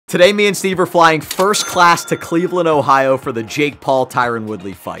Today, me and Steve are flying first class to Cleveland, Ohio for the Jake Paul Tyron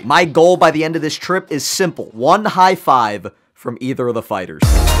Woodley fight. My goal by the end of this trip is simple. One high five from either of the fighters.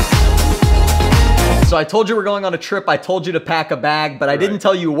 So I told you we're going on a trip. I told you to pack a bag, but I didn't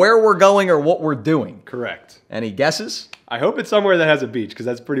tell you where we're going or what we're doing. Correct. Any guesses? I hope it's somewhere that has a beach, because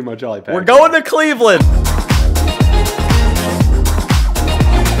that's pretty much all I packed. We're going to Cleveland.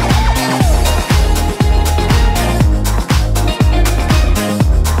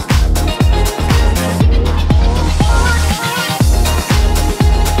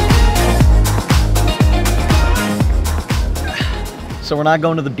 So we're not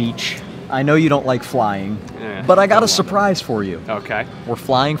going to the beach. I know you don't like flying, but I got a surprise for you. Okay. We're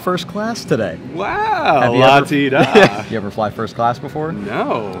flying first class today. Wow, la-ti-da. You ever fly first class before?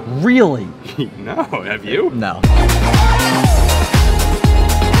 No. Really? No, have you? No.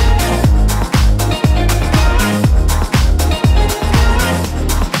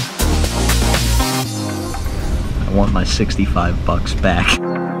 I want my 65 bucks back.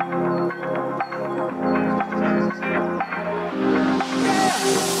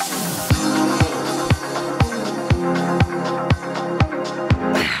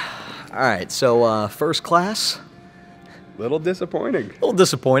 All right, so first class. Little disappointing. A little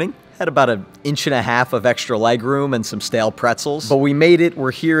disappointing. Had about 1.5 inches of extra leg room and some stale pretzels. But we made it.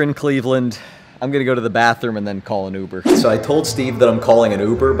 We're here in Cleveland. I'm gonna go to the bathroom and then call an Uber. So I told Steve that I'm calling an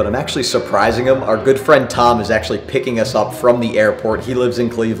Uber, but I'm actually surprising him. Our good friend Tom is actually picking us up from the airport. He lives in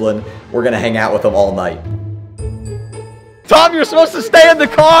Cleveland. We're gonna hang out with him all night. Tom, you're supposed to stay in the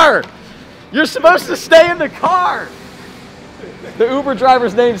car! You're supposed to stay in the car! The Uber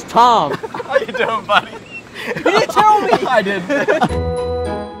driver's name's Tom. How you doing, buddy? You didn't tell me! I did.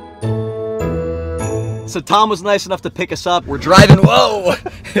 So Tom was nice enough to pick us up. We're driving, whoa!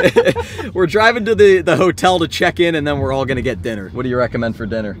 We're driving to the hotel to check in, and then we're all gonna get dinner. What do you recommend for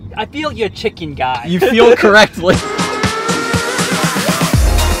dinner? I feel you're a chicken guy. You feel correctly.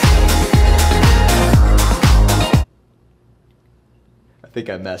 I think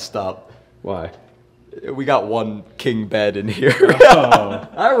I messed up. Why? We got one king bed in here. Oh.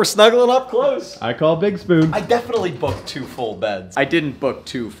 All right, we're snuggling up close. I call Big Spoon. I definitely booked 2 full beds. I didn't book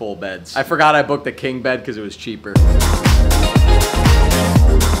 2 full beds. I forgot I booked the king bed because it was cheaper.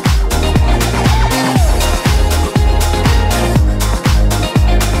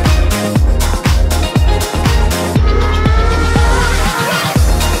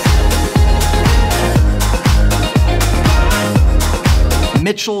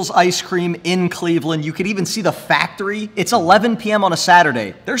 Mitchell's Ice Cream in Cleveland. You could even see the factory. It's 11 p.m. on a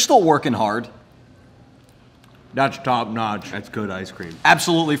Saturday. They're still working hard. That's top notch. That's good ice cream.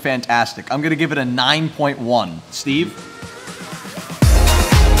 Absolutely fantastic. I'm gonna give it a 9.1. Steve?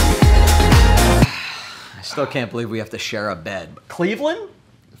 I still can't believe we have to share a bed. Cleveland?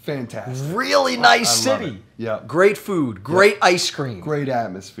 Fantastic. Really nice city. Yeah. Great food, great ice cream. Great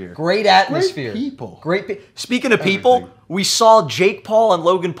atmosphere. Great atmosphere. Great people. Speaking of people, we saw Jake Paul and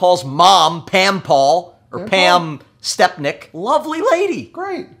Logan Paul's mom, Pam Paul, or Pam Stepnick. Lovely lady.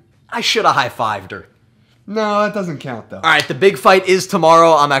 Great. I should have high-fived her. No, that doesn't count though. All right, the big fight is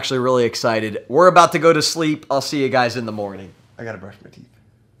tomorrow. I'm actually really excited. We're about to go to sleep. I'll see you guys in the morning. I gotta brush my teeth.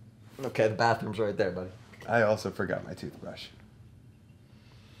 Okay, the bathroom's right there, buddy. I also forgot my toothbrush.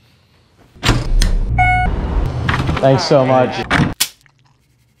 Thanks so much.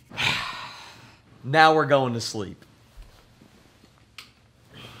 Now we're going to sleep.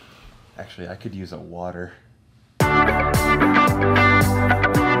 Actually, I could use a water.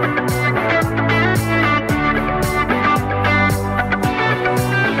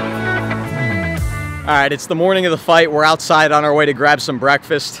 All right, it's the morning of the fight. We're outside on our way to grab some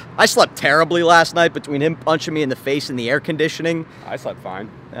breakfast. I slept terribly last night between him punching me in the face and the air conditioning. I slept fine.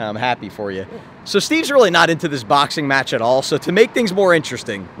 I'm happy for you. So Steve's really not into this boxing match at all. So to make things more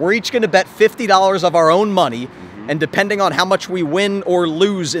interesting, we're each going to bet $50 of our own money. And depending on how much we win or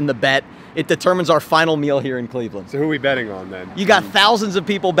lose in the bet, it determines our final meal here in Cleveland. So who are we betting on then? You got thousands of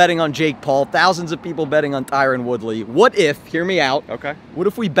people betting on Jake Paul, thousands of people betting on Tyron Woodley. What if, hear me out, okay, what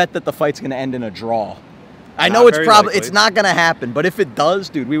if we bet that the fight's going to end in a draw? I know it's probably, it's not going to happen, but if it does,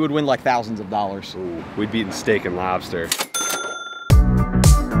 dude, we would win like thousands of dollars. Ooh, we'd be eating steak and lobster.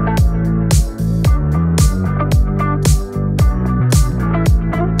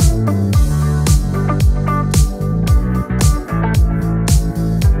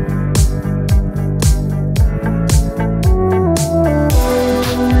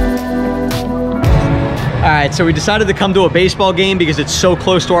 Alright, so we decided to come to a baseball game because it's so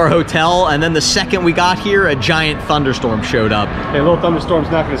close to our hotel, and then the second we got here, a giant thunderstorm showed up. Hey, a little thunderstorm's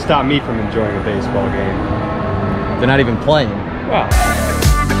not going to stop me from enjoying a baseball game. They're not even playing.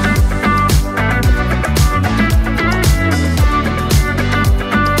 Well.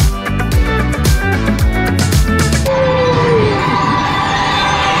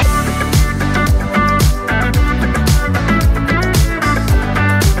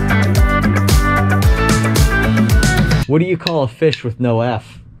 What do you call a fish with no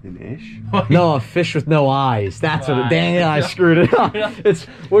F? An ish? No, a fish with no eyes. That's what. Dang it! I screwed it up. It's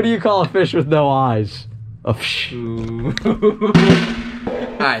what do you call a fish with no eyes? A fish. All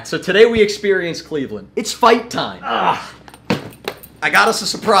right. So today we experienced Cleveland. It's fight time. I got us a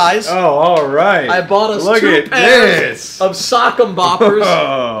surprise. Oh, all right. I bought us Look two at pairs of sock'em boppers,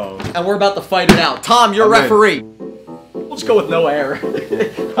 and we're about to fight it out. Tom, you're referee. Let's go with no air.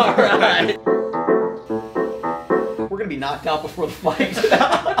 All right. We're gonna be knocked out before the fight.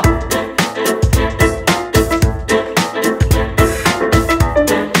 How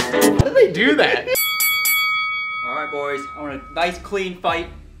did they do that? All right, boys. I want a nice, clean fight.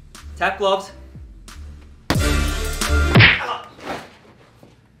 Tap gloves.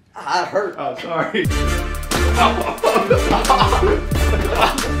 That hurt. Oh, sorry.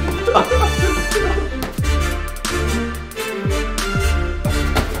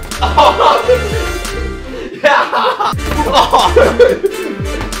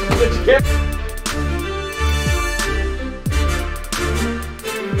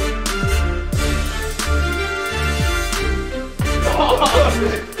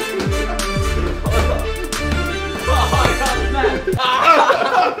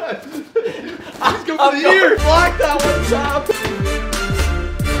 I'm here. Block that one, Tom.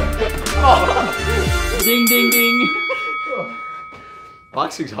 Ding, ding, ding.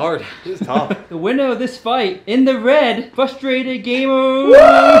 Boxing's hard. It's tough. The winner of this fight, in the red, frustrated gamer.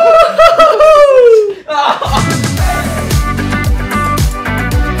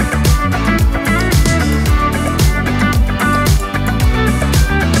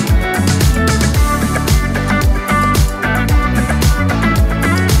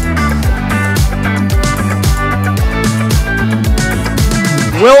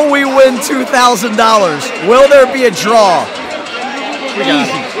 Will we win $2,000? Will there be a draw? We got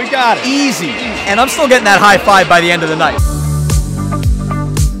it. We got it. Easy. And I'm still getting that high five by the end of the night.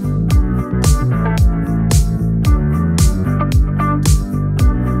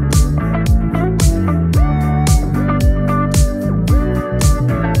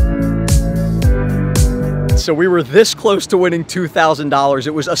 So we were this close to winning $2,000. It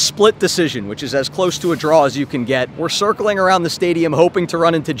was a split decision, which is as close to a draw as you can get. We're circling around the stadium hoping to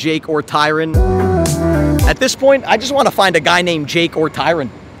run into Jake or Tyron. At this point, I just want to find a guy named Jake or Tyron.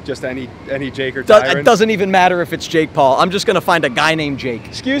 Just any Jake or Tyron? It doesn't even matter if it's Jake Paul. I'm just going to find a guy named Jake.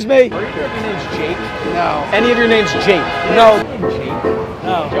 Excuse me? Are your name's Jake? No. Any of your names Jake? No. Jake.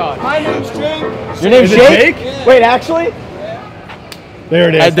 Oh, God. My name's Jake. Your name's Is it Jake? Jake? Wait, actually? There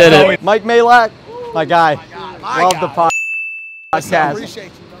it is. I did Oh, it. Mike Malak, my guy. Love the podcast.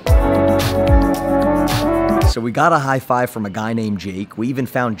 So we got a high five from a guy named Jake. We even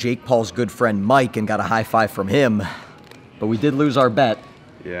found Jake Paul's good friend Mike and got a high five from him. But we did lose our bet.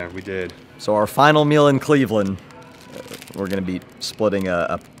 Yeah, we did. So our final meal in Cleveland, we're going to be splitting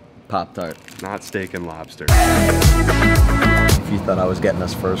a Pop-Tart. Not steak and lobster. If you thought I was getting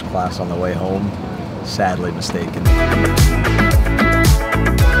us first class on the way home, sadly mistaken.